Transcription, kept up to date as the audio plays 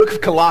Book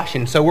of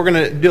Colossians. So we're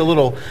going to do a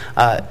little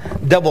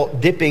double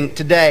dipping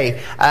today.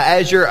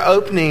 As you're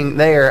opening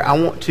there, I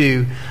want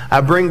to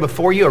bring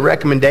before you a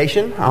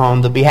recommendation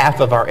on the behalf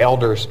of our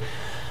elders.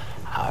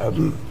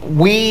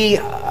 We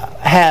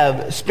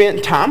have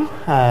spent time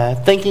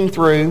thinking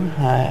through,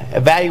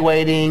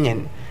 evaluating,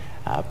 and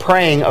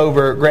praying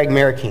over Greg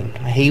Marroquin.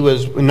 He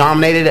was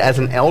nominated as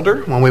an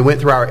elder when we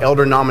went through our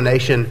elder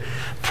nomination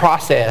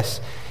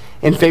process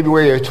in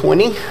February of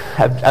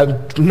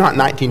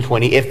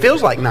 1920. It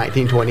feels like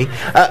 1920.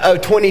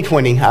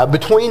 2020.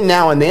 Between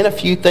now and then, a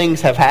few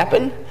things have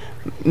happened,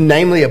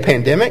 namely a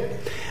pandemic.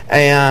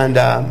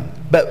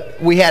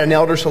 But we had an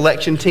elder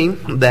selection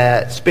team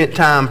that spent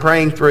time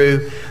praying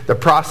through the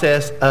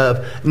process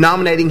of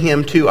nominating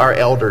him to our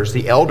elders.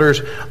 The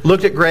elders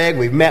looked at Greg,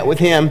 we've met with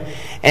him,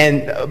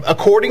 and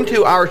according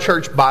to our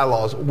church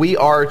bylaws, we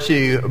are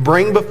to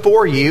bring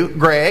before you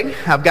Greg.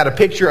 I've got a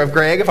picture of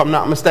Greg, if I'm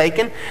not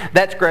mistaken.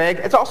 That's Greg.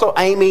 It's also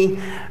Amy,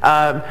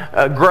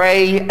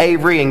 Gray,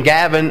 Avery, and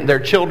Gavin, their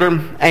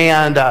children,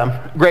 and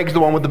Greg's the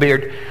one with the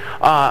beard.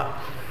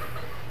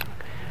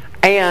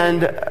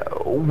 And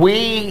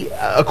we,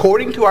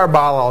 according to our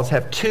bylaws,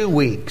 have 2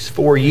 weeks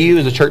for you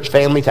as a church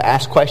family to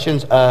ask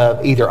questions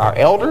of either our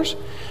elders,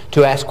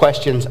 to ask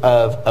questions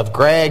of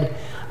Greg.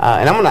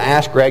 And I'm going to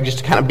ask Greg just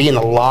to kind of be in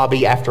the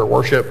lobby after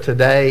worship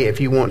today. If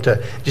you want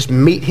to just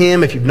meet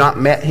him, if you've not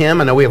met him.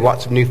 I know we have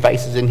lots of new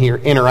faces in here.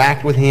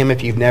 Interact with him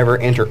if you've never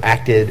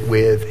interacted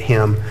with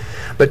him.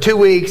 But 2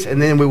 weeks,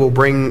 and then we will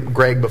bring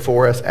Greg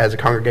before us as a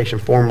congregation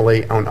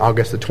formally on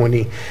August the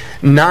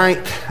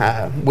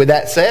 29th. With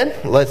that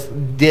said, let's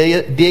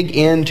dig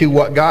into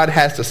what God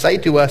has to say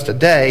to us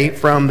today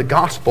from the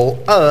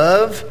Gospel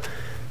of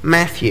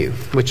Matthew,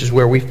 which is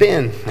where we've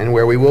been and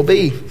where we will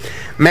be.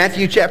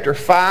 Matthew chapter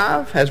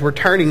 5, as we're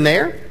turning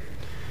there,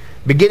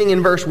 beginning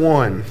in verse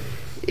 1.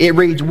 It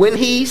reads, "When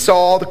he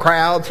saw the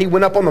crowds, he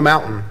went up on the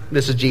mountain."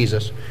 This is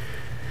Jesus.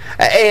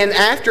 "And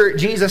after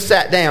Jesus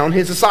sat down,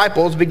 his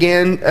disciples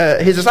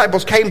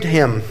came to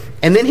him.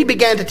 And then he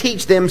began to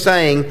teach them,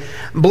 saying,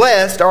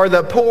 'Blessed are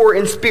the poor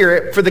in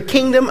spirit, for the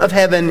kingdom of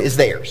heaven is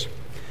theirs.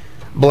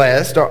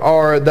 Blessed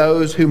are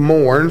those who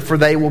mourn, for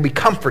they will be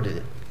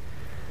comforted.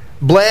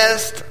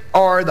 Blessed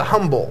are the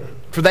humble,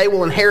 for they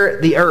will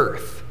inherit the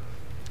earth.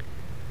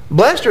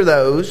 Blessed are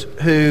those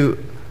who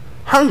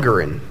hunger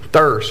and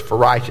thirst for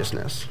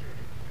righteousness,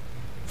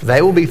 for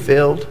they will be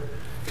filled.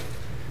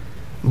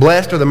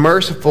 Blessed are the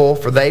merciful,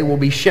 for they will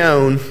be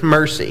shown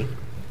mercy.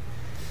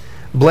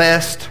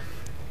 Blessed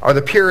are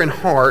the pure in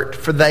heart,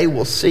 for they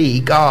will see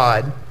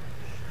God.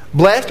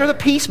 Blessed are the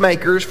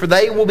peacemakers, for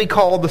they will be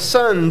called the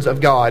sons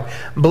of God.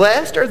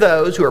 Blessed are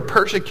those who are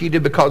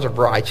persecuted because of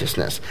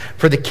righteousness,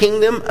 for the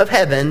kingdom of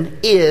heaven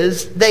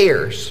is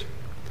theirs.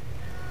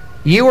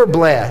 You are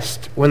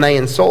blessed when they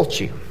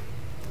insult you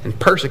and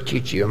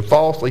persecute you and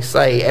falsely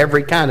say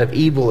every kind of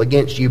evil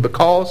against you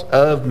because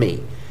of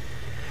me.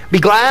 Be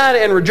glad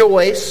and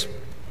rejoice,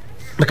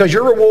 because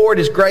your reward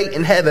is great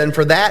in heaven,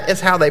 for that is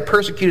how they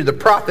persecuted the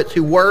prophets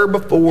who were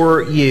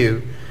before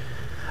you."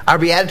 Our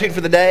beatitude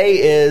for the day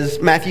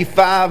is Matthew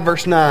 5,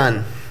 verse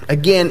 9.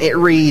 Again, it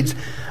reads,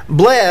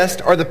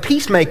 "Blessed are the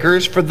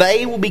peacemakers, for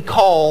they will be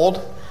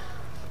called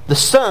the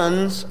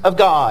sons of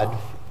God,"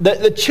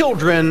 the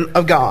children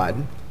of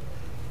God.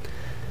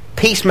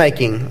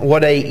 Peacemaking,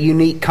 what a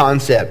unique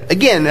concept.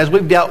 Again, as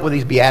we've dealt with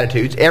these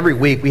Beatitudes, every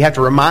week we have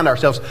to remind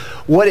ourselves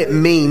what it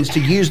means to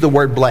use the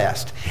word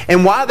blessed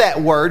and why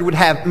that word would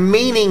have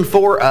meaning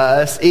for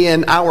us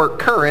in our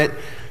current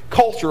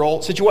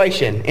cultural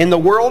situation. In the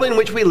world in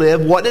which we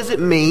live, what does it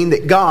mean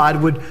that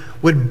God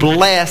would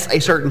bless a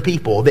certain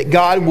people? That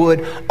God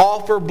would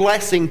offer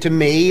blessing to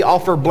me,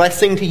 offer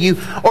blessing to you,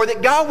 or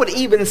that God would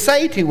even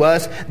say to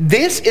us,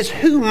 "This is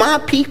who my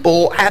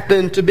people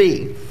happen to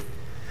be."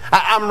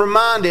 I'm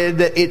reminded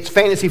that it's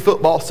fantasy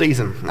football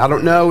season. I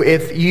don't know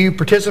if you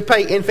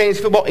participate in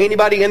fantasy football.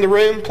 Anybody in the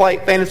room play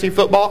fantasy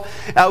football?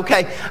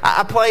 Okay,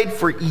 I played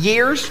for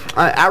years.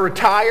 I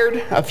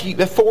retired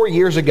 4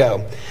 years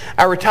ago.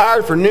 I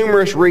retired for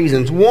numerous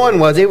reasons. One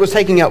was it was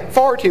taking up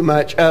far too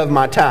much of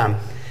my time.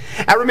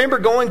 I remember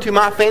going to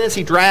my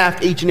fantasy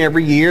draft each and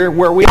every year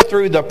where we went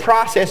through the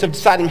process of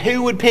deciding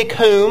who would pick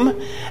whom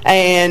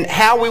and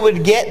how we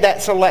would get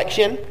that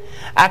selection.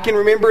 I can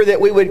remember that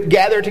we would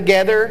gather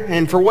together,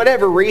 and for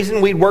whatever reason,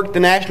 we'd work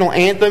the national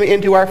anthem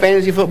into our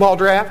fantasy football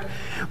draft.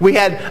 We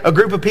had a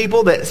group of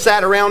people that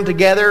sat around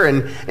together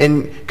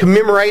and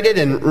commemorated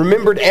and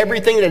remembered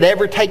everything that had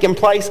ever taken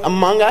place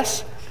among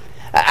us.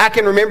 I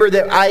can remember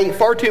that I ate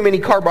far too many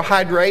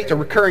carbohydrates, a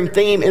recurring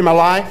theme in my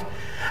life.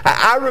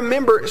 I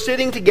remember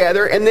sitting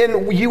together, and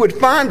then you would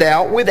find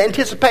out with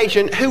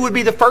anticipation who would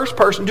be the first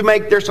person to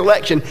make their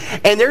selection.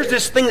 And there's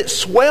this thing that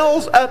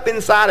swells up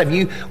inside of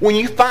you when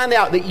you find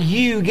out that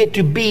you get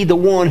to be the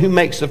one who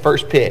makes the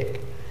first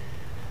pick.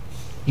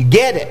 You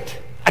get it.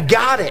 I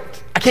got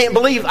it. I can't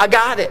believe I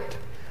got it.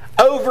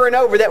 Over and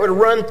over, that would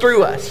run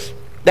through us.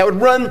 That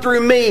would run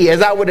through me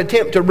as I would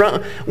attempt to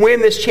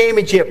win this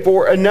championship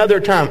for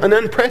another time. An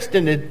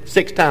unprecedented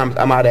 6 times,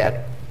 I might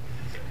add.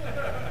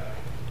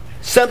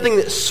 something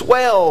that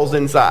swells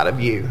inside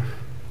of you.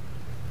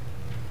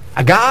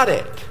 I got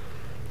it.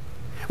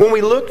 When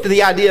we look to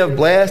the idea of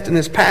blessed in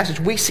this passage,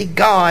 we see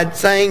God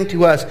saying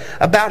to us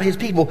about His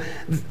people,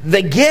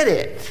 they get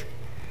it.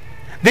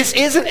 This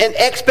isn't an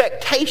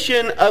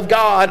expectation of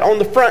God on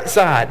the front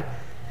side.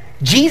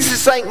 Jesus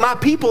is saying, my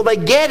people, they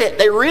get it.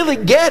 They really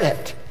get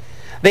it.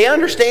 They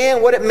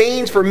understand what it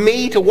means for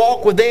me to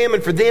walk with them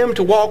and for them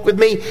to walk with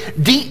me.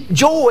 Deep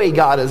joy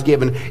God has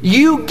given.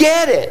 You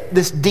get it,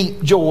 this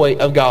deep joy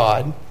of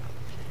God.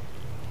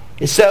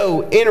 It's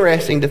so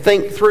interesting to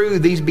think through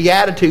these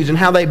Beatitudes and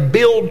how they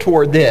build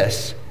toward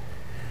this.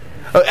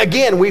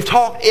 Again, we've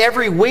talked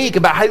every week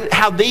about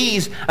how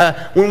these,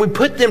 when we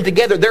put them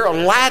together, they're a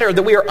ladder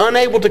that we are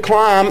unable to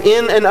climb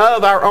in and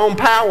of our own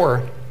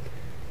power.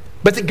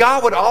 But that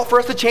God would offer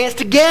us a chance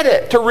to get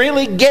it, to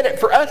really get it,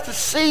 for us to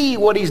see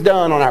what He's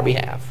done on our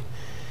behalf.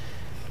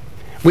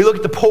 We look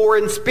at the poor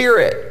in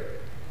spirit.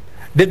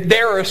 That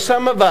there are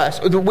some of us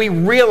that we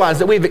realize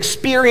that we've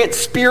experienced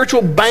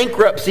spiritual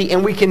bankruptcy,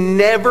 and we can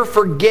never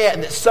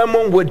forget that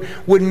someone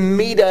would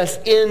meet us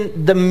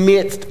in the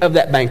midst of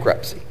that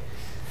bankruptcy.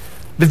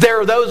 That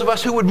there are those of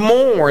us who would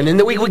mourn, and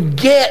that we would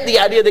get the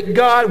idea that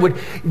God would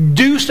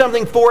do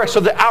something for us so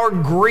that our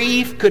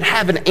grief could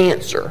have an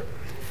answer.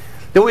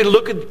 Then we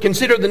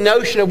consider the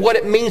notion of what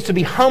it means to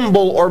be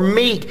humble or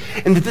meek,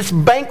 and that this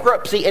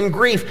bankruptcy and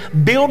grief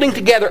building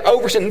together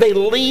over something, they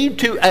lead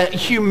to a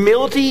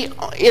humility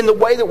in the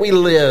way that we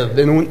live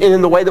and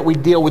in the way that we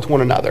deal with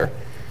one another.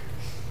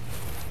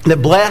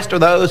 That blessed are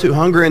those who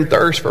hunger and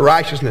thirst for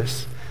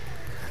righteousness.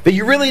 That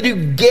you really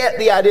do get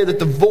the idea that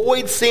the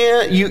void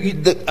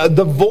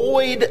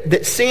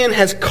that sin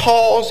has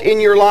caused in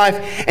your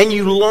life, and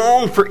you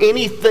long for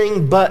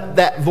anything but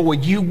that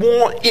void. You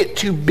want it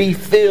to be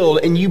filled,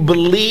 and you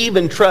believe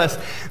and trust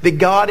that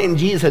God in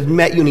Jesus has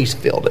met you and He's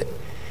filled it.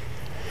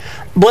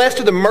 Blessed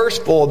are the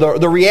merciful.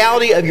 The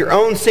reality of your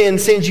own sin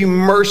sends you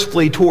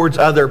mercifully towards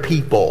other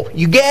people.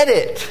 You get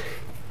it.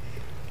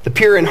 The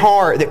pure in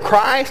heart, that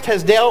Christ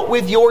has dealt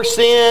with your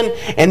sin,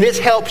 and this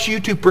helps you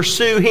to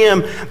pursue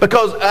Him,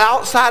 because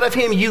outside of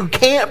Him you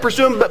can't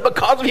pursue Him, but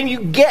because of Him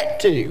you get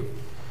to.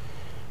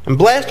 And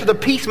blessed are the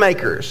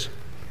peacemakers,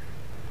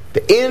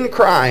 that in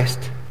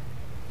Christ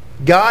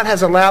God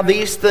has allowed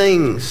these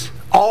things,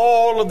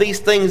 all of these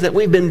things that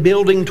we've been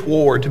building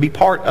toward, to be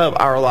part of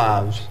our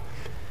lives.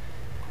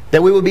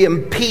 That we will be a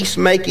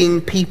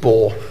peacemaking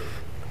people.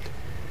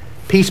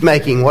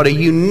 Peacemaking, what a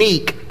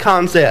unique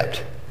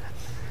concept.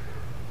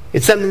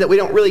 It's something that we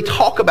don't really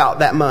talk about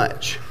that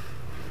much.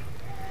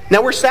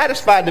 Now, we're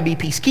satisfied to be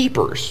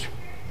peacekeepers,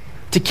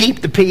 to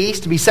keep the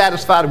peace, to be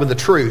satisfied with a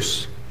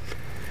truce.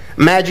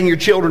 Imagine your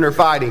children are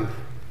fighting,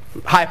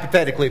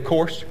 hypothetically, of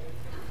course.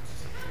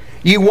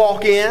 You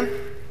walk in,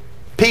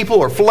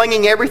 people are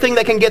flinging everything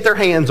they can get their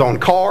hands on,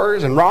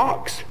 cars and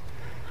rocks.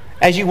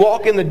 As you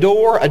walk in the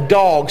door, a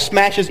dog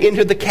smashes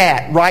into the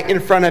cat right in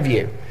front of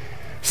you.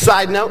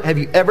 Side note, have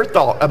you ever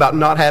thought about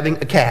not having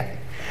a cat?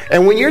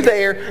 And when you're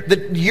there,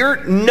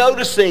 you're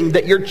noticing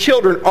that your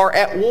children are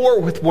at war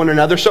with one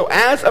another. So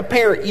as a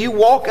parent, you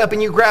walk up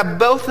and you grab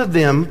both of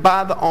them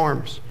by the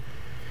arms.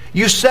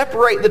 You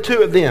separate the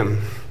two of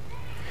them.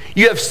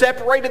 You have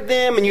separated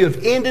them and you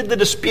have ended the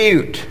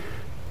dispute.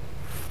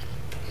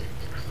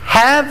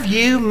 Have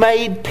you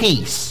made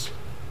peace?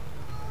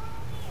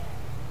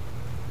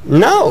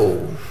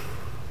 No.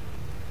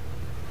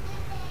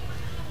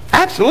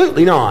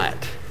 Absolutely not.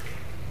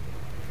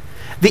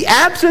 The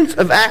absence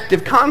of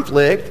active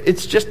conflict,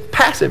 it's just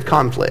passive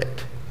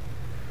conflict.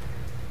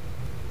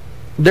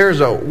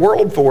 There's a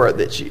word for it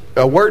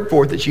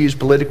that's used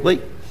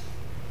politically.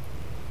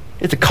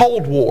 It's a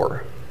Cold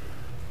War.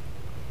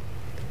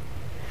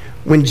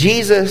 When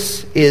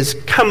Jesus is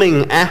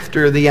coming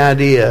after the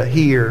idea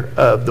here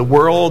of the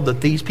world that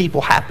these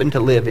people happen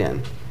to live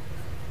in,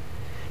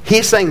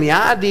 He's saying the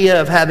idea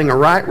of having a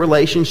right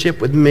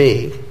relationship with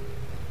me,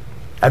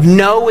 of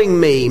knowing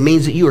me,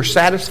 means that you are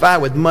satisfied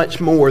with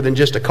much more than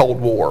just a Cold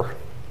War.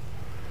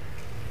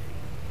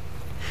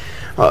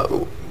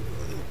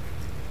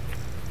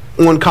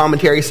 One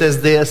commentary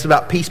says this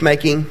about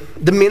peacemaking.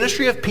 The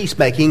ministry of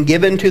peacemaking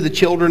given to the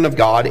children of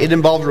God, it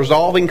involves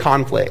resolving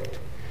conflict,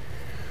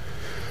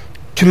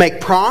 to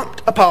make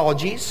prompt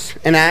apologies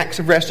and acts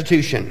of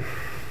restitution,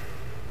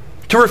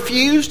 to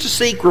refuse to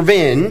seek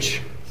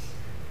revenge,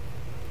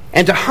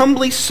 and to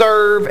humbly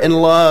serve and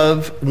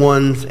love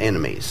one's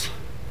enemies.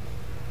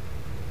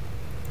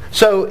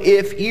 So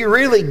if you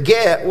really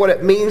get what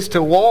it means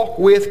to walk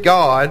with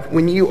God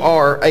when you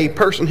are a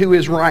person who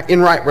is in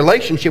right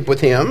relationship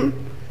with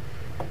Him,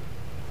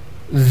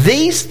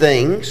 these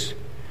things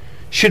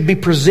should be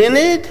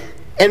presented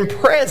and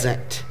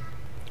present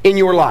in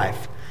your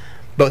life,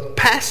 both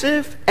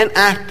passive and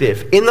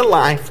active in the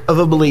life of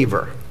a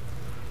believer.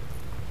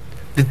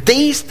 That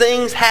these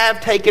things have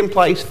taken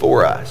place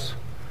for us.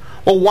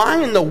 Well,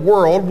 why in the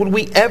world would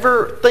we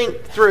ever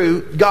think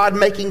through God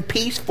making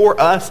peace for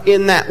us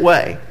in that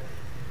way?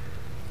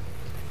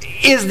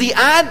 Is the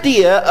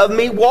idea of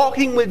me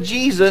walking with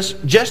Jesus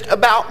just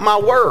about my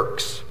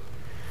works?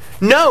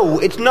 No,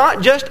 it's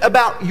not just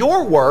about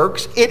your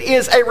works. It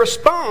is a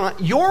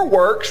response, your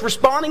works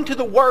responding to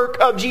the work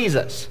of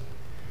Jesus.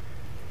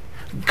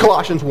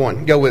 Colossians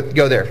 1, go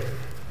there.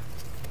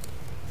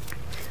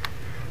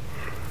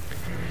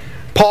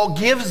 Paul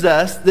gives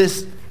us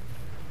this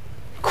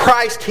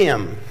Christ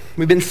hymn.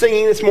 We've been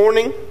singing this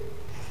morning.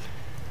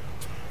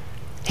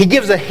 He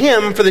gives a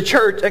hymn for the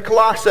church at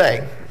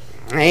Colossae.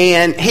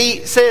 And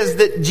he says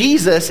that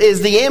Jesus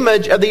is the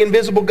image of the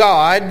invisible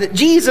God, that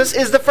Jesus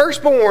is the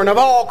firstborn of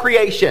all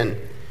creation.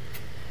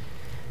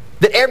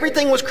 That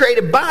everything was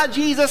created by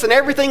Jesus and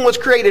everything was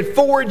created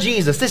for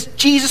Jesus. This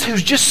Jesus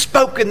who's just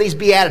spoken these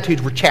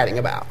Beatitudes we're chatting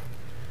about.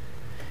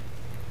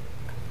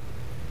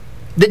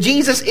 That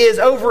Jesus is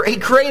over, He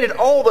created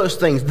all those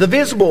things, the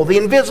visible, the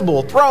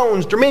invisible,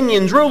 thrones,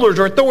 dominions, rulers,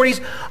 or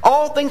authorities,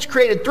 all things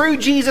created through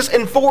Jesus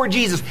and for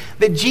Jesus.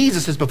 That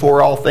Jesus is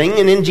before all things,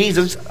 and in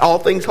Jesus all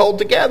things hold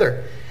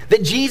together.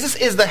 That Jesus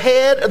is the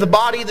head of the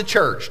body of the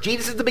church.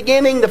 Jesus is the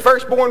beginning, the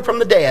firstborn from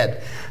the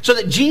dead. So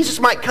that Jesus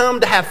might come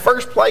to have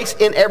first place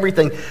in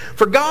everything.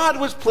 For God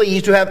was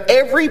pleased to have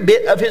every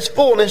bit of His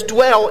fullness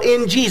dwell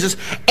in Jesus,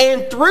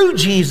 and through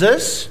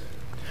Jesus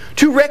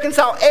to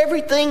reconcile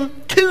everything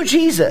to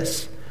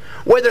Jesus,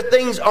 whether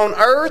things on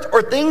earth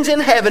or things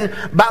in heaven,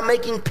 by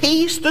making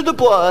peace through the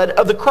blood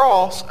of the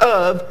cross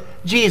of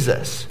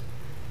Jesus.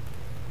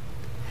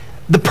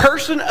 The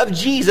person of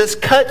Jesus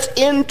cuts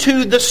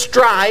into the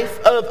strife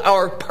of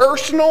our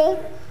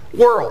personal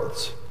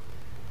worlds,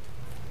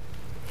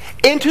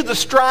 into the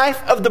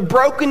strife of the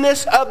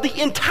brokenness of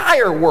the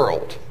entire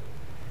world.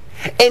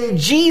 And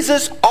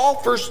Jesus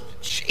offers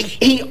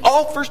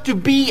to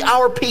be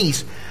our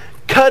peace,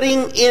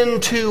 cutting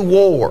into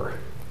war.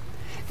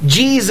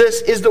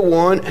 Jesus is the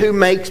one who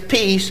makes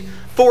peace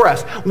for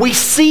us. We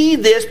see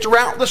this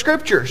throughout the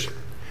Scriptures.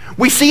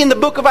 We see in the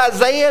book of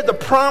Isaiah the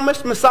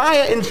promised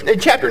Messiah in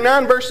chapter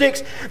 9 verse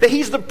 6 that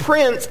He's the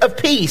Prince of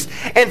Peace.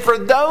 And for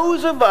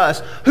those of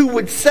us who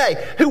would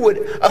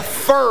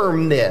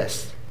affirm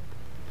this,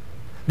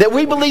 that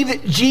we believe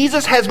that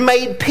Jesus has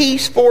made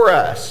peace for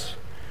us,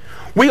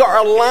 we are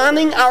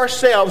aligning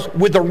ourselves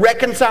with the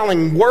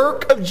reconciling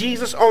work of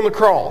Jesus on the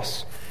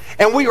cross.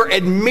 And we are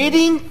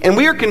admitting and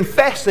we are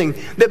confessing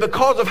that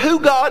because of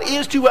who God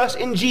is to us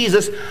in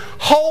Jesus,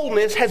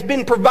 wholeness has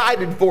been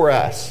provided for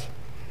us.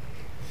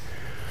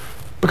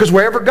 Because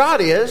wherever God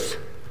is,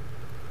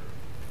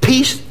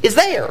 peace is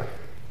there.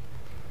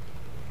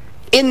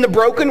 In the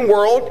broken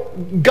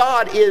world,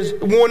 God is,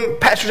 one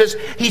pastor says,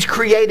 He's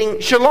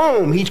creating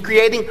shalom. He's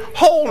creating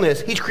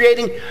wholeness. He's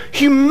creating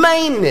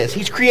humaneness.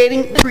 He's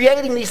creating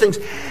these things.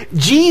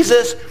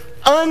 Jesus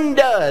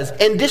undoes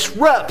and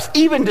disrupts,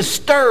 even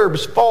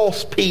disturbs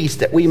false peace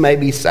that we may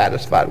be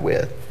satisfied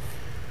with.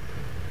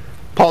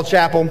 Paul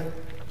Chappell,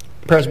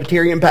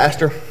 Presbyterian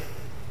pastor,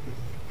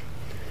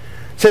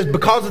 says,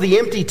 because of the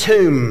empty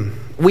tomb,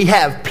 we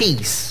have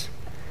peace.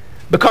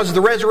 Because of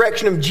the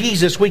resurrection of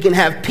Jesus, we can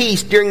have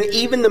peace during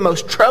even the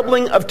most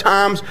troubling of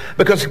times,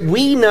 because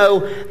we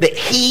know that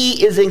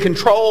He is in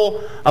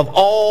control of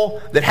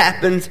all that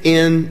happens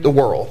in the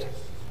world.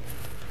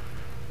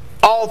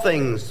 All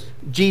things,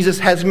 Jesus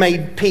has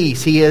made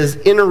peace. He has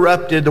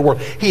interrupted the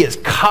world. He has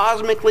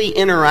cosmically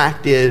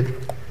interacted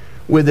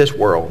with this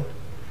world.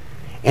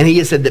 And He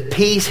has said that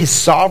peace, His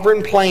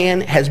sovereign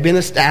plan, has been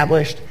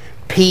established.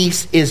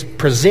 Peace is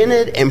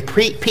presented and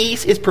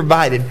peace is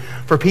provided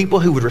for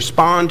people who would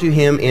respond to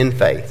Him in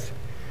faith.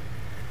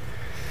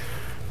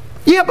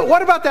 Yeah, but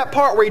what about that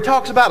part where He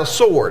talks about a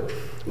sword?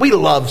 We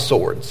love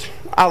swords.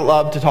 I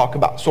love to talk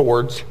about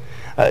swords.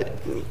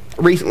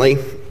 Recently,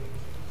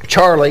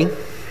 Charlie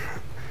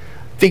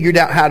figured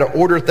out how to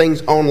order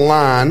things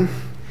online.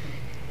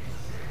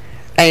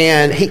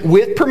 And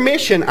with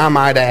permission, I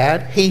might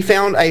add, he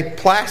found a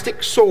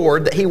plastic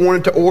sword that he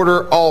wanted to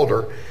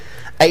order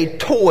a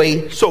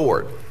toy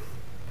sword.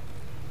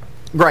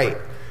 Great.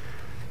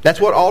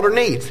 That's what Alder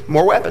needs.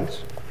 More weapons.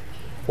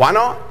 Why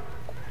not?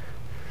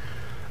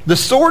 The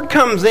sword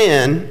comes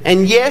in,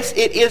 and yes,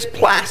 it is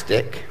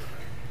plastic,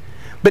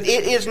 but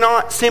it is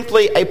not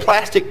simply a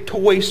plastic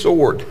toy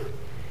sword.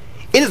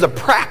 It is a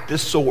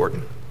practice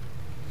sword.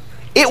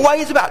 It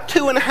weighs about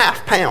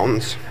 2.5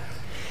 pounds.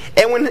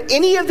 And when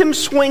any of them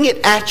swing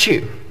it at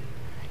you,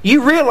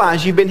 you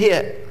realize you've been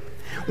hit.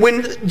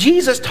 When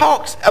Jesus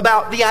talks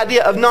about the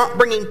idea of not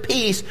bringing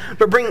peace,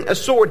 but bringing a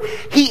sword,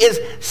 He is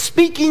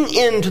speaking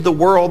into the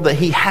world that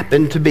He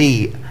happened to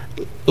be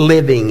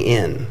living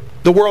in.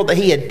 The world that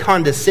He had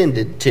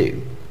condescended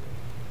to.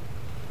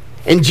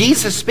 And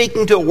Jesus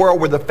speaking to a world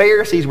where the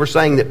Pharisees were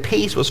saying that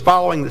peace was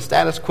following the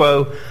status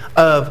quo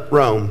of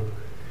Rome.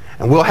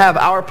 And we'll have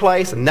our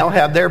place and they'll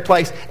have their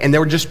place. And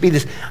there will just be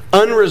this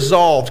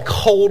unresolved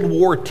Cold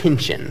War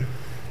tension.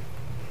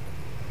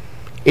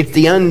 It's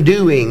the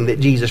undoing that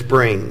Jesus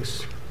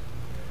brings.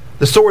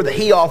 The sword that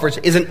He offers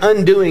is an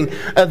undoing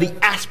of the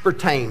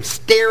aspartame,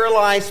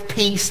 sterilized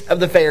peace of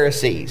the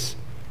Pharisees.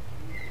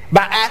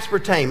 By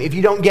aspartame, if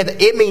you don't get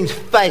it, it means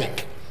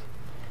fake.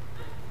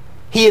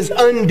 He is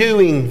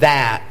undoing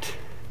that.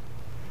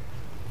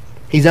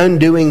 He's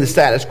undoing the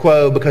status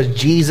quo because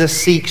Jesus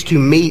seeks to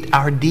meet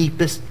our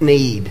deepest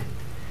need.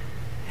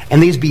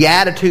 And these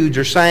Beatitudes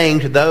are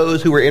saying to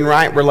those who are in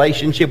right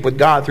relationship with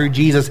God through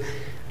Jesus,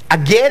 I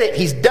get it.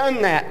 He's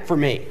done that for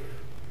me.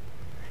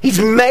 He's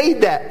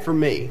made that for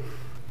me.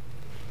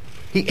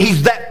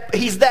 He's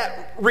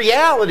that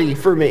reality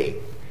for me.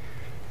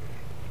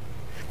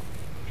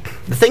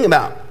 The thing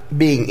about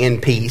being in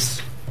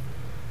peace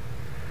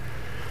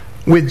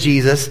with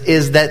Jesus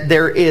is that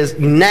there is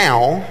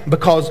now,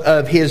 because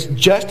of His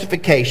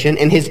justification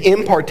and His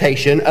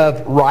impartation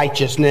of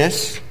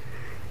righteousness,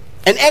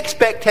 an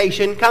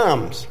expectation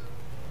comes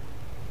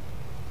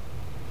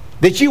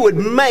that you would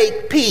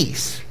make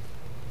peace.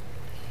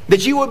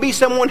 That you would be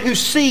someone who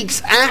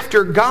seeks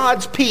after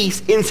God's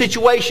peace in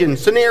situations,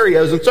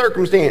 scenarios, and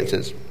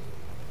circumstances.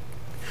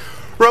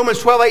 Romans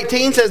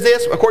 12:18 says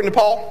this, according to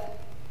Paul,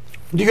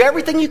 do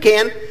everything you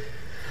can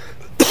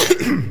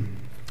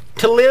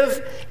to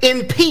live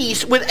in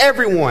peace with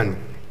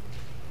everyone.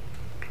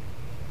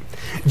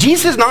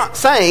 Jesus is not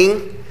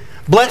saying,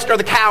 blessed are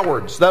the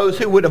cowards, those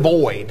who would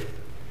avoid.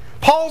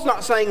 Paul's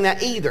not saying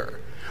that either.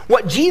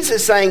 What Jesus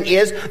is saying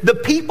is the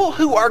people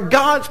who are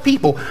God's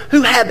people,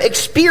 who have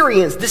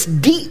experienced this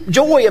deep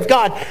joy of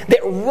God that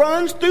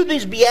runs through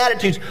these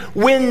Beatitudes,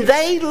 when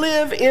they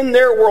live in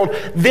their world,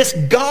 this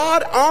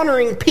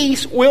God-honoring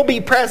peace will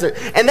be present,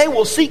 and they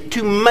will seek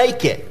to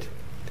make it.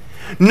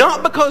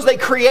 Not because they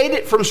create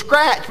it from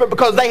scratch, but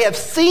because they have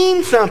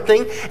seen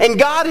something, and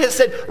God has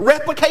said,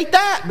 replicate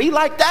that, be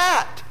like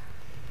that.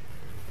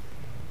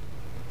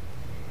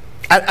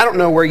 I don't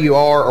know where you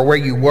are or where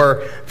you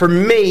were. For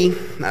me,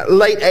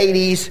 late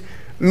 80s,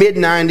 mid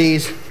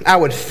 90s, I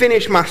would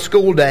finish my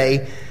school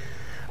day.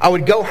 I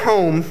would go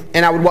home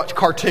and I would watch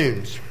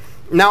cartoons.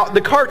 Now,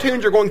 the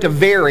cartoons are going to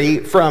vary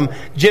from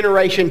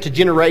generation to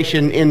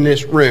generation in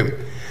this room.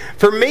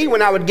 For me,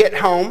 when I would get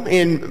home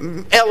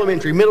in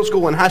elementary, middle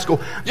school, and high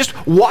school, just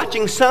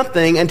watching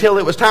something until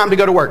it was time to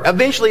go to work.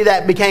 Eventually,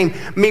 that became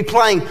me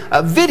playing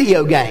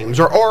video games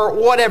or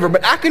whatever.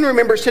 But I can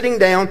remember sitting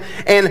down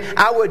and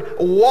I would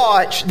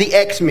watch the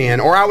X-Men,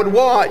 or I would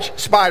watch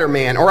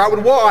Spider-Man, or I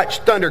would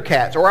watch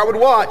Thundercats, or I would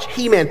watch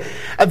He-Man.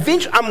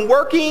 Eventually, I'm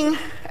working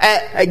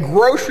at a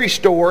grocery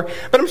store,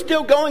 but I'm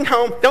still going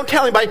home, don't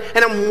tell anybody,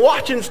 and I'm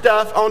watching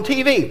stuff on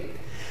TV.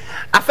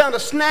 I found a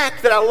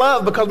snack that I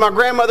love because my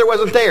grandmother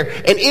wasn't there.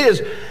 And it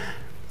is,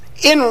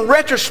 in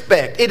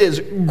retrospect, it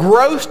is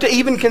gross to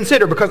even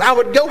consider, because I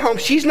would go home,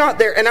 she's not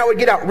there, and I would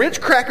get out Ritz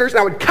crackers and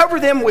I would cover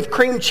them with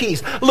cream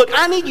cheese. Look,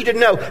 I need you to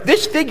know,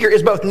 this figure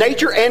is both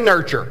nature and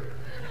nurture.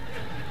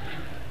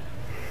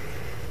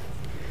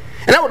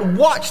 And I would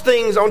watch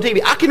things on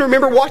TV. I can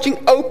remember watching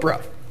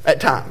Oprah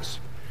at times.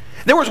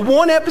 There was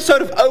one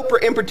episode of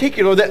Oprah in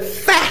particular that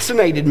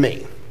fascinated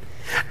me.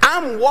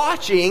 I'm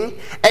watching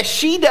as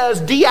she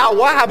does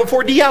DIY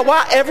before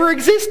DIY ever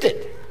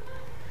existed.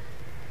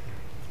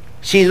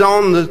 She's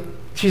on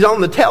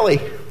the telly,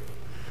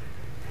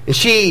 and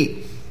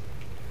she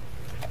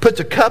puts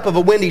a cup of a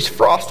Wendy's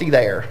Frosty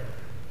there,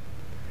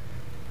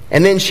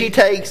 and then she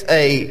takes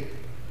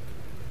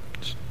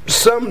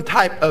some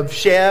type of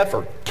chef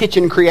or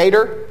kitchen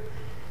creator,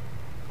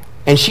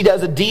 and she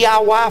does a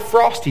DIY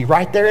Frosty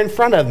right there in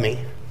front of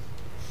me.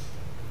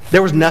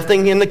 There was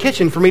nothing in the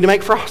kitchen for me to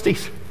make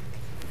Frosties.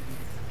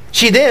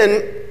 She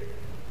then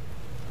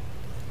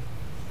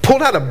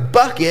pulled out a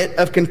bucket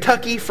of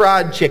Kentucky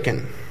Fried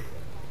Chicken.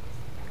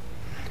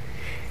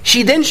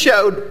 She then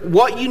showed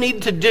what you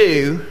need to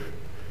do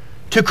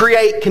to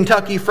create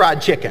Kentucky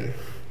Fried Chicken.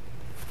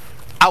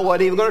 I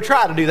wasn't even going to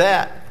try to do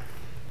that.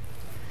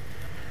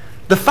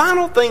 The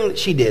final thing that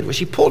she did was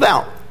she pulled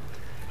out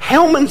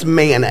Hellmann's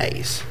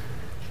mayonnaise.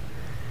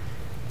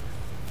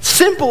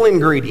 Simple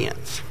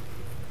ingredients.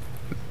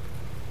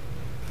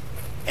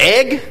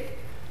 Egg,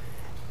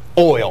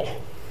 oil.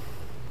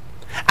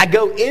 I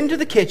go into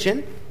the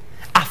kitchen,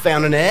 I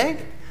found an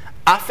egg,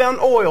 I found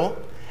oil,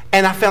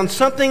 and I found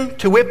something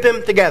to whip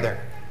them together.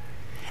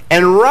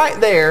 And right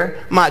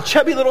there, my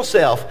chubby little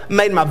self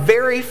made my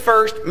very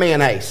first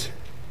mayonnaise,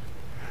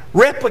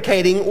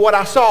 replicating what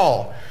I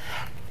saw.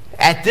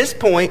 At this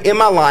point in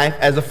my life,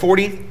 as a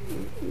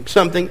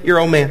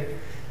 40-something-year-old man,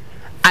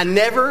 I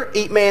never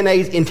eat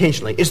mayonnaise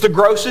intentionally. It's the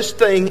grossest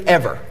thing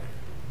ever.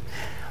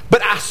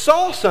 But I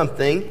saw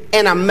something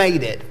and I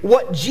made it.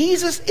 What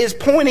Jesus is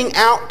pointing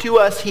out to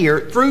us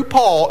here through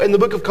Paul in the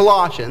book of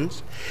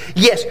Colossians,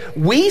 yes,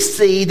 we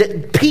see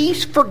that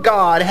peace for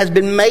God has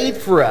been made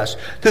for us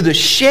through the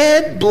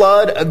shed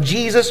blood of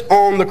Jesus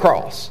on the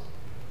cross.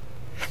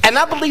 And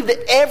I believe that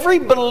every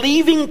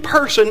believing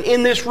person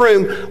in this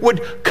room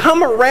would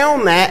come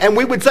around that and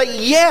we would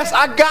say, yes,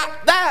 I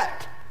got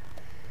that.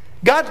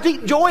 God's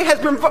deep joy has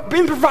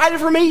been provided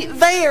for me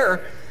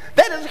there.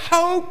 That is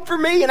hope for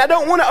me, and I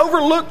don't want to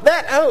overlook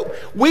that hope.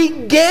 We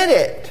get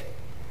it.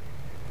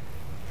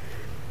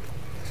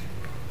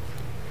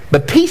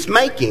 But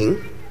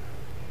peacemaking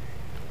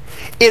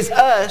is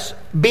us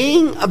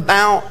being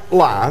about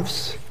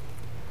lives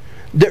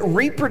that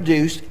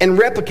reproduce and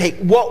replicate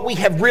what we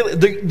have really,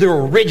 the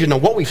original,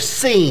 what we've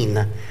seen,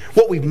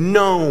 what we've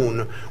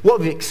known, what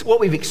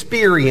we've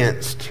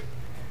experienced.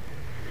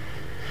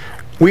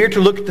 We are to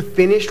look at the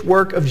finished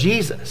work of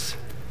Jesus,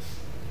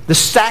 the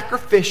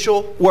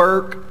sacrificial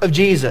work of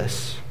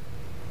Jesus,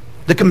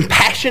 the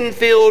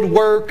compassion-filled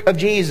work of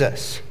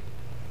Jesus,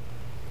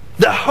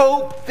 the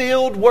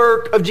hope-filled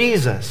work of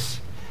Jesus.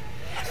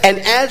 And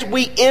as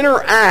we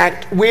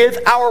interact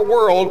with our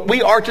world,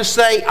 we are to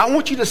say, I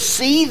want you to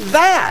see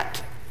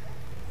that.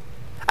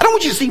 I don't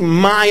want you to see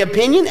my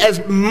opinion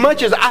as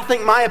much as I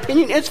think my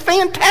opinion is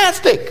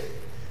fantastic.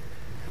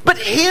 But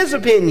His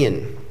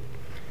opinion.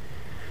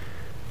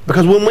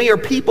 Because when we are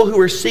people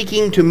who are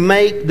seeking to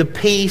make the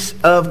peace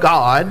of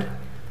God,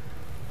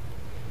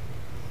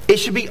 it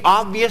should be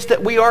obvious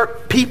that we are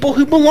people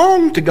who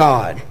belong to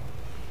God.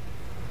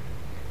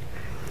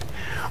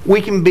 We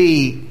can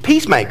be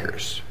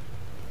peacemakers.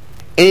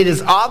 And it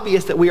is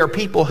obvious that we are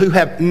people who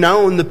have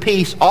known the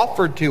peace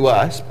offered to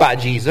us by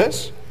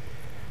Jesus.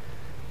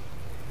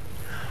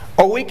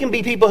 Or we can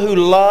be people who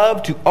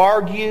love to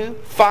argue,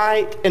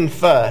 fight, and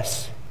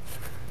fuss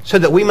so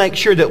that we make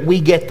sure that we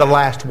get the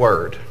last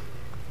word.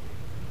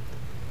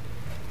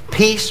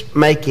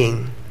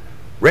 Peacemaking,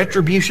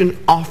 retribution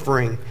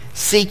offering,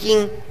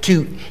 seeking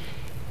to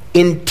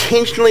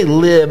intentionally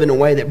live in a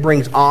way that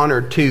brings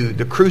honor to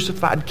the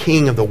crucified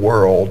King of the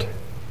world.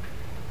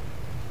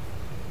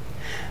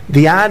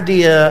 The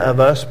idea of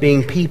us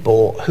being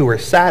people who are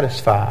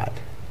satisfied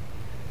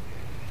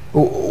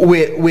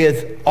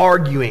with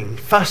arguing,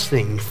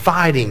 fussing,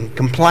 fighting,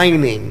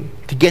 complaining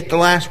to get the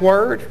last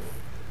word,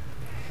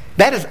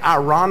 that is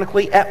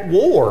ironically at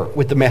war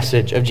with the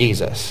message of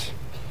Jesus.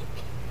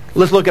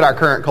 Let's look at our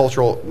current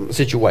cultural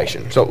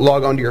situation. So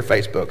log on to your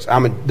Facebooks.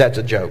 That's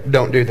a joke.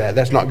 Don't do that.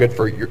 That's not good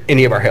for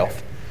any of our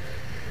health.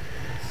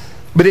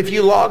 But if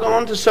you log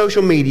on to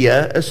social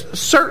media,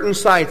 certain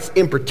sites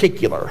in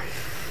particular,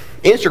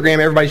 Instagram,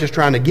 everybody's just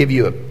trying to give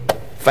you a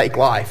fake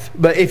life.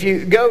 But if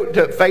you go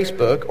to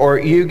Facebook or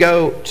you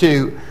go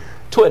to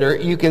Twitter,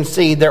 you can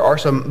see there are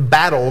some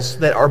battles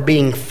that are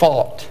being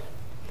fought.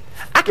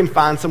 I can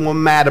find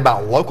someone mad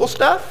about local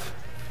stuff.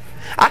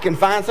 I can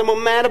find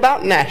someone mad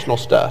about national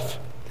stuff.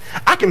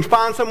 I can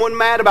find someone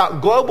mad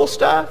about global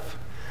stuff.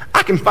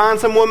 I can find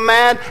someone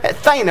mad at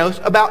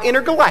Thanos about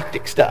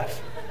intergalactic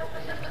stuff.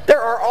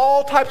 There are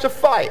all types of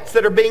fights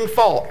that are being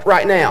fought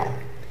right now.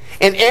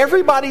 And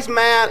everybody's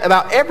mad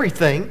about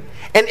everything,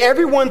 and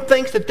everyone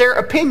thinks that their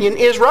opinion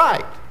is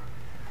right,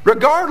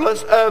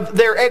 regardless of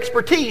their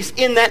expertise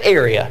in that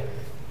area.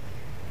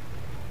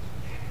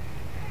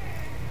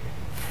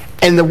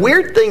 And the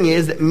weird thing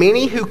is that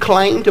many who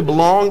claim to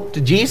belong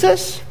to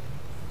Jesus,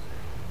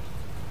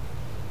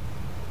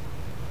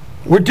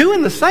 we're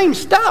doing the same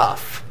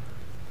stuff.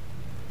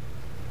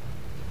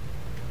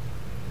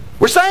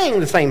 We're saying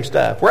the same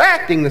stuff. We're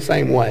acting the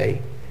same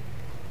way.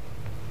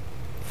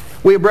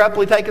 We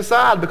abruptly take a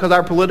side because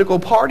our political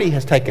party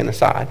has taken a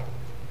side.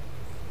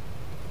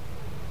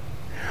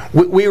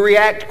 We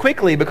react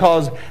quickly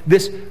because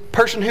this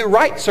person who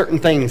writes certain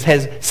things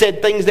has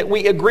said things that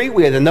we agree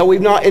with, and though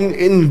we've not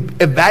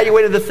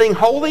evaluated the thing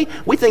wholly,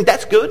 we think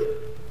that's good.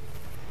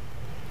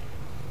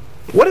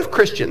 What if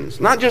Christians,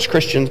 not just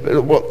Christians,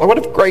 but what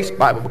if Grace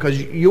Bible, because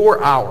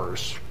you're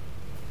ours,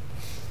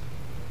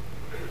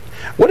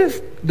 what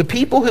if the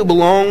people who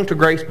belong to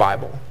Grace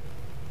Bible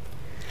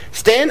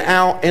stand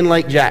out in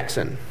Lake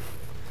Jackson,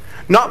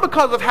 not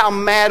because of how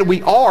mad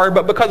we are,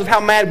 but because of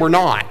how mad we're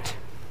not?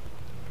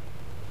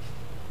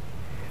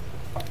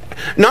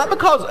 Not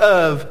because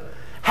of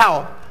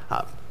how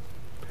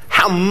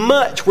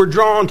much we're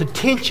drawn to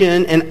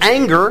tension and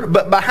anger,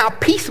 but by how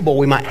peaceable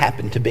we might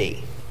happen to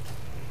be.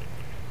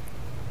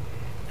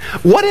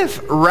 What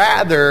if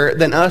rather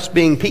than us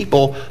being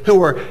people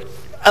who are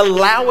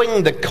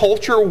allowing the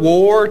culture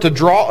war to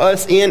draw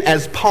us in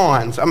as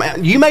pawns? I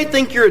mean, you may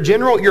think you're a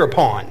general, you're a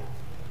pawn.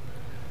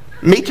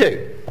 Me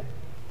too.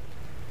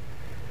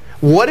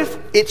 What if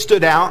it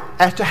stood out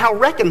as to how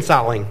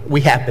reconciling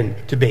we happen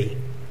to be?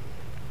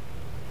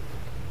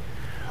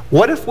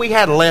 What if we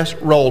had less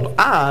rolled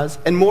eyes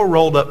and more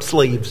rolled up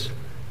sleeves?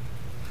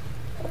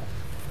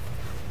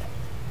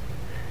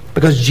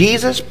 Because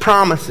Jesus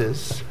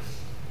promises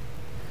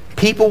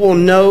people will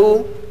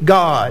know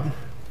God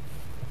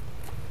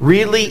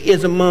really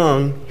is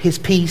among His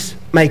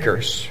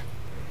peacemakers.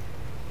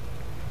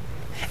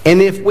 And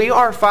if we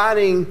are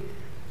fighting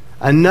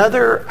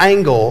another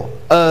angle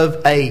of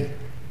a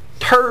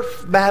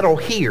turf battle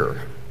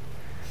here,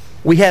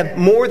 we have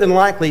more than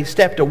likely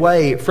stepped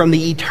away from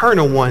the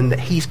eternal one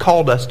that He's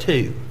called us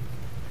to.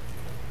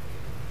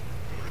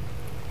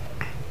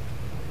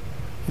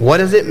 What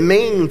does it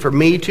mean for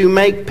me to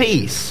make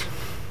peace?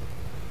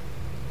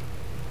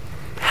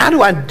 How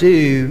do I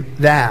do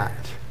that?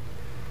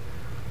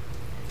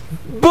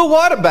 But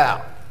what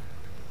about?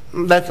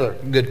 That's a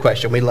good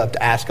question we love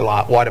to ask a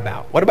lot. What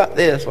about? What about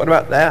this? What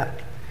about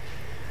that?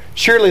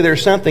 Surely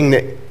there's something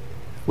that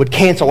would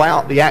cancel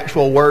out the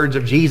actual words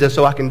of Jesus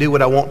so I can do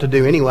what I want to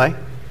do anyway.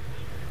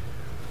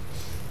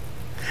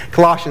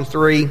 Colossians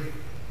 3,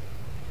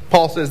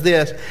 Paul says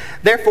this,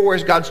 therefore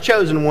as God's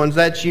chosen ones,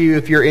 that's you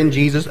if you're in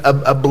Jesus,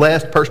 a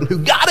blessed person who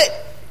got it.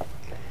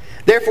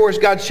 Therefore as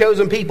God's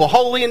chosen people,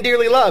 holy and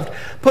dearly loved,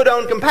 put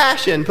on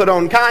compassion, put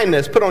on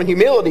kindness, put on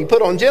humility,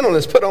 put on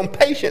gentleness, put on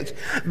patience,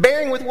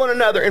 bearing with one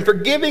another and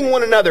forgiving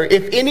one another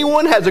if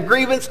anyone has a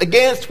grievance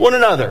against one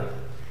another.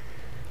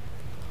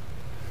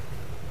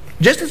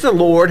 Just as the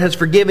Lord has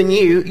forgiven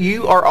you,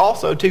 you are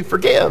also to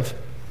forgive.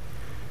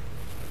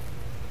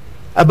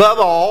 Above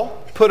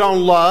all, put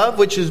on love,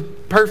 which is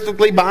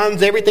perfectly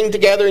binds everything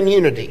together in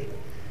unity.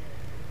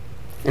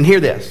 And hear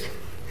this.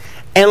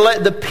 And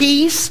let the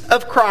peace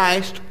of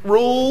Christ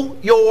rule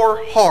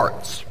your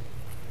hearts.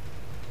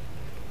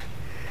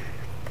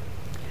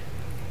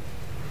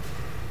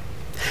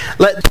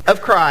 Let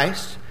of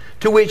Christ,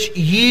 to which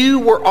you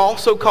were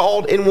also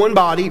called in one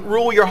body,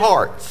 rule your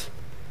hearts.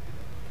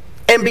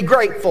 And be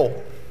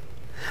grateful.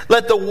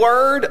 Let the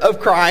word of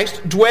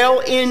Christ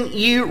dwell in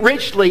you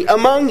richly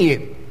among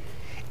you,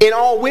 in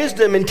all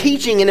wisdom and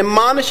teaching and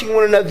admonishing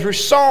one another through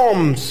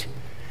psalms,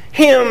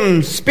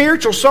 hymns,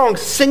 spiritual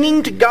songs,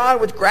 singing to God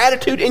with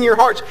gratitude in your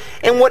hearts.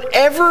 And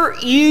whatever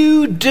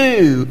you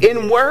do,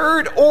 in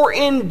word or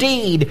in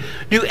deed,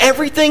 do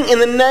everything in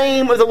the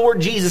name of the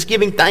Lord Jesus,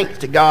 giving thanks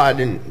to God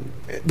and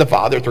the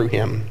Father through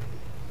Him.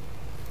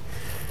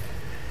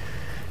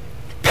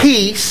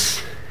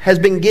 Peace has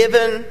been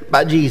given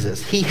by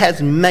Jesus. He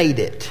has made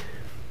it.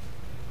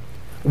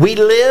 We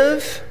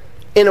live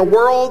in a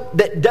world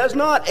that does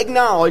not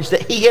acknowledge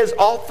that He has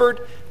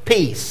offered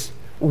peace.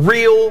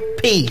 Real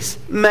peace.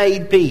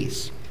 Made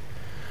peace.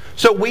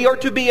 So we are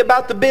to be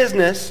about the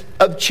business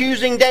of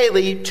choosing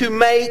daily to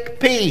make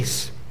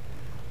peace.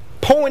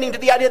 Pointing to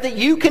the idea that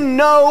you can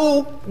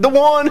know the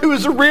one who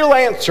is the real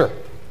answer.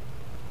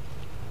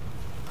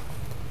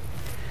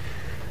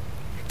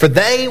 For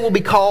they will be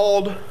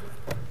called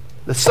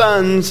the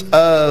sons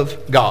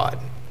of God.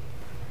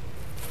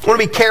 I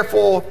want to be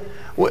careful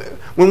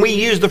when we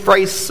use the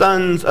phrase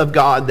sons of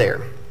God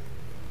there.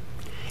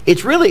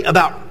 It's really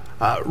about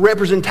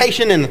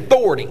representation and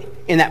authority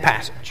in that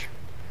passage.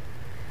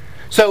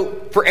 So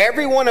for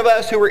every one of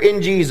us who are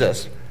in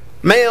Jesus,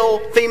 male,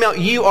 female,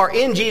 you are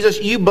in Jesus,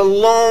 you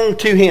belong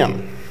to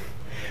Him.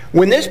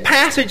 When this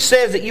passage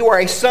says that you are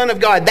a son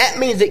of God, that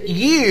means that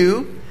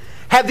you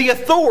have the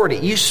authority.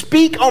 You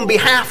speak on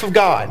behalf of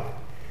God.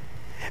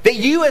 That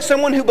you, as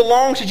someone who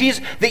belongs to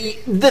Jesus,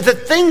 that the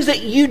things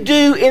that you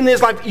do in this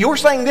life, you're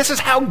saying this is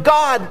how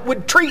God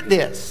would treat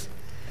this.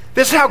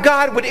 This is how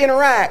God would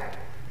interact.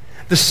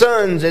 The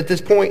sons at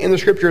this point in the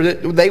Scripture,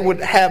 that they would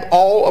have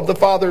all of the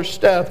Father's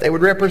stuff. They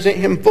would represent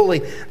Him fully.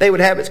 They would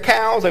have His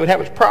cows. They would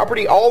have His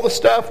property. All the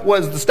stuff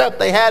was the stuff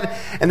they had.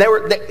 And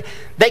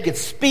they could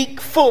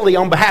speak fully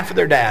on behalf of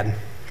their dad.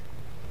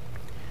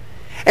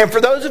 And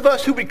for those of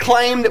us who would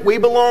claim that we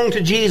belong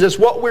to Jesus,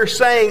 what we're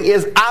saying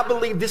is, I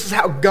believe this is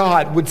how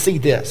God would see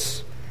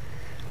this.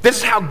 This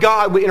is how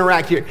God would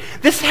interact here.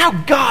 This is how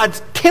God's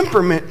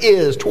temperament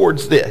is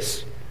towards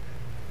this.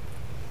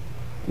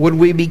 Would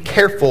we be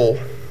careful?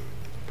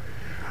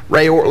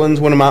 Ray Ortland's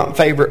one of my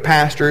favorite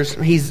pastors.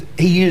 He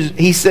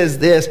says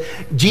this.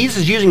 Jesus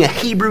is using a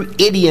Hebrew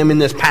idiom in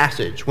this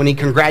passage when He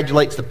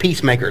congratulates the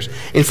peacemakers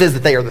and says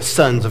that they are the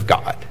sons of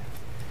God.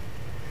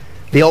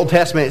 The Old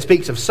Testament, it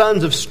speaks of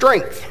sons of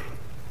strength.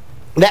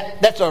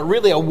 That's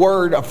really a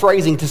word, a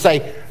phrasing to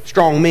say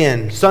strong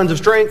men. Sons of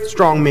strength,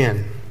 strong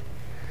men.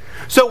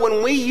 So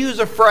when we use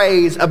a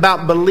phrase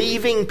about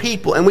believing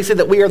people and we say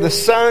that we are the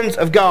sons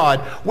of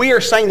God, we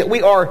are saying that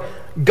we are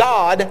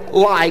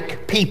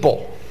God-like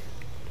people.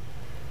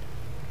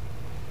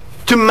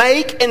 To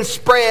make and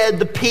spread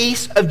the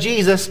peace of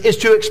Jesus is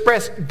to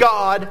express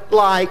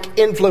God-like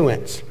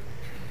influence.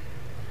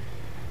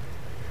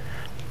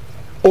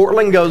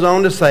 Ortland goes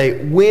on to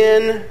say,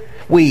 when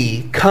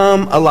we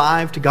come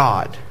alive to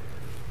God,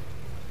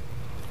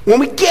 when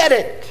we get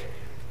it,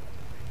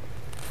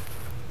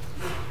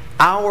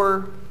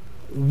 our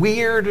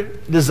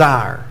weird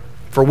desire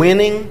for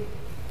winning,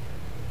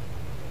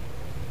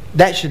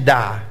 that should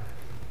die.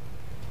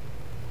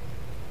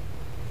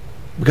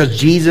 Because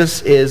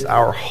Jesus is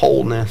our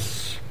wholeness.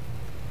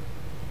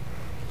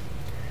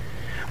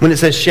 When it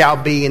says shall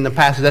be in the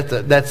passage,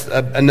 that's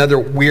another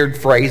weird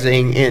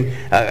phrasing in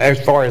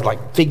as far as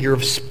like figure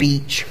of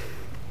speech.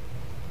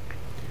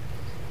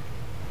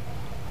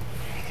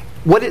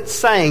 What it's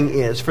saying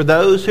is, for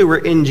those who are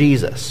in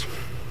Jesus,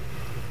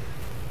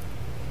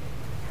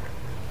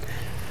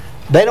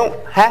 they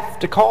don't have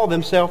to call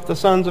themselves the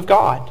sons of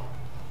God.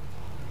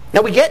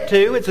 Now we get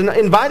to, it's an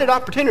invited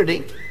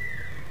opportunity.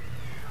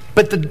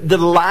 But the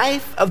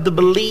life of the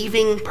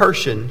believing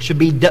person should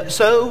be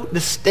so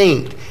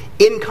distinct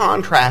in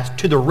contrast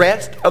to the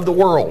rest of the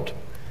world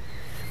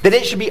that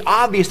it should be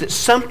obvious that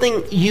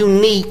something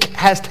unique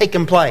has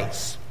taken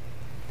place.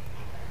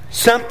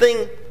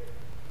 Something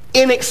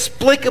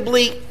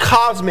inexplicably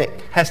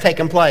cosmic has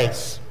taken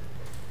place.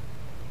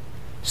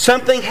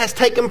 Something has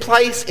taken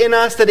place in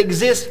us that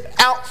exists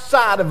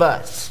outside of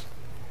us.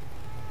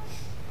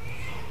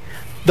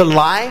 The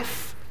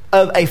life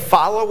of a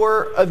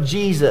follower of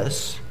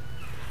Jesus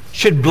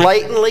should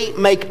blatantly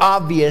make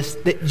obvious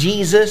that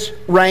Jesus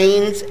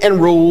reigns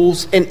and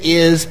rules and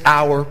is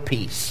our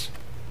peace.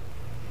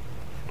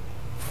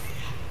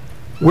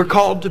 We're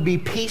called to be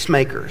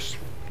peacemakers,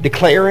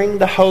 declaring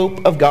the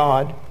hope of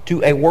God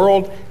to a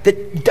world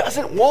that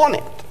doesn't want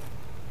it.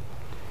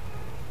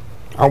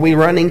 Are we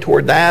running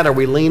toward that? Are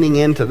we leaning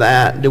into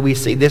that? Do we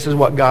see this is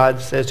what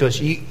God says to us?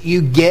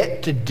 You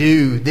get to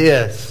do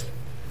this.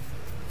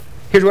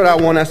 Here's what I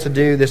want us to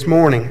do this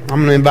morning. I'm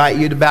going to invite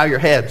you to bow your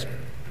heads.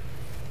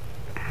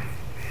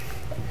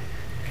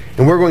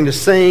 And we're going to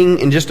sing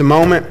in just a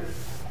moment.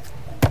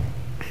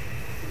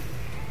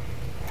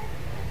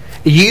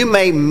 You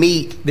may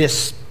meet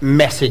this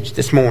message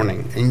this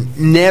morning and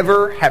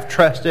never have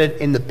trusted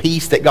in the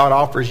peace that God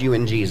offers you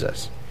in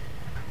Jesus.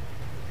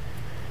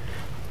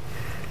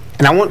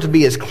 And I want to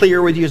be as clear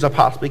with you as I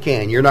possibly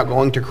can. You're not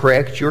going to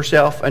correct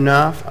yourself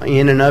enough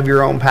in and of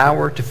your own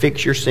power to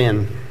fix your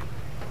sin.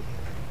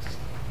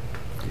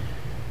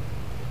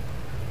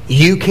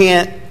 You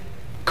can't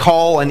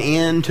call an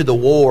end to the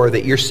war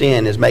that your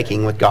sin is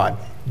making with God.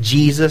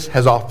 Jesus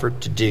has offered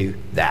to do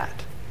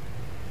that,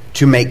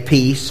 to make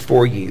peace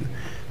for you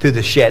through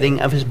the shedding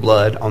of His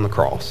blood on the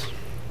cross.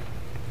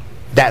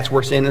 That's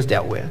where sin is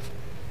dealt with.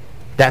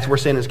 That's where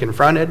sin is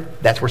confronted.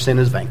 That's where sin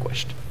is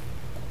vanquished.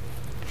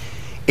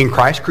 In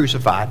Christ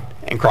crucified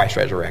and Christ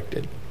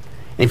resurrected.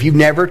 And if you've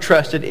never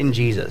trusted in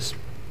Jesus,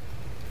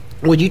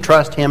 would you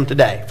trust Him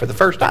today for the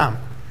first time?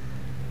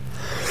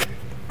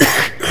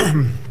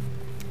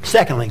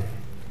 Secondly,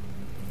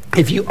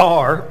 if you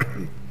are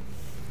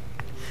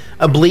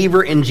a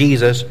believer in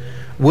Jesus,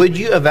 would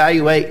you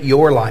evaluate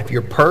your life,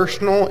 your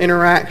personal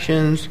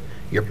interactions,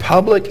 your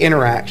public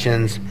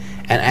interactions,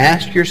 and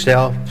ask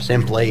yourself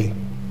simply,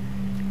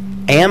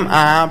 am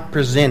I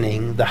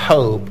presenting the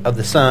hope of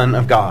the Son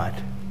of God,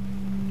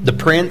 the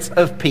Prince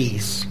of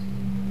Peace,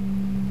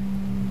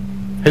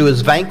 who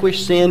has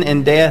vanquished sin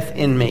and death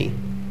in me?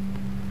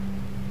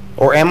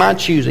 Or am I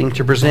choosing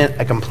to present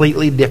a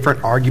completely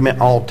different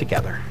argument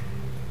altogether?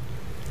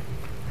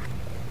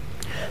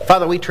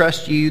 Father, we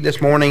trust you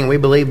this morning, and we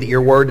believe that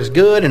your word is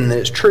good and that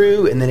it's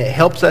true and that it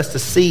helps us to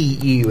see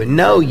you and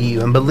know you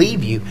and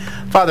believe you.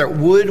 Father,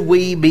 would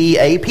we be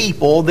a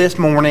people this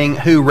morning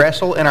who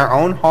wrestle in our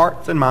own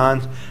hearts and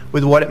minds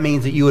with what it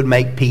means that you would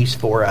make peace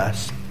for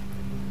us?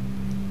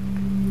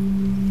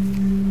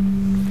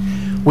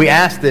 We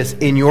ask this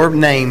in your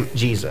name,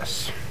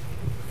 Jesus.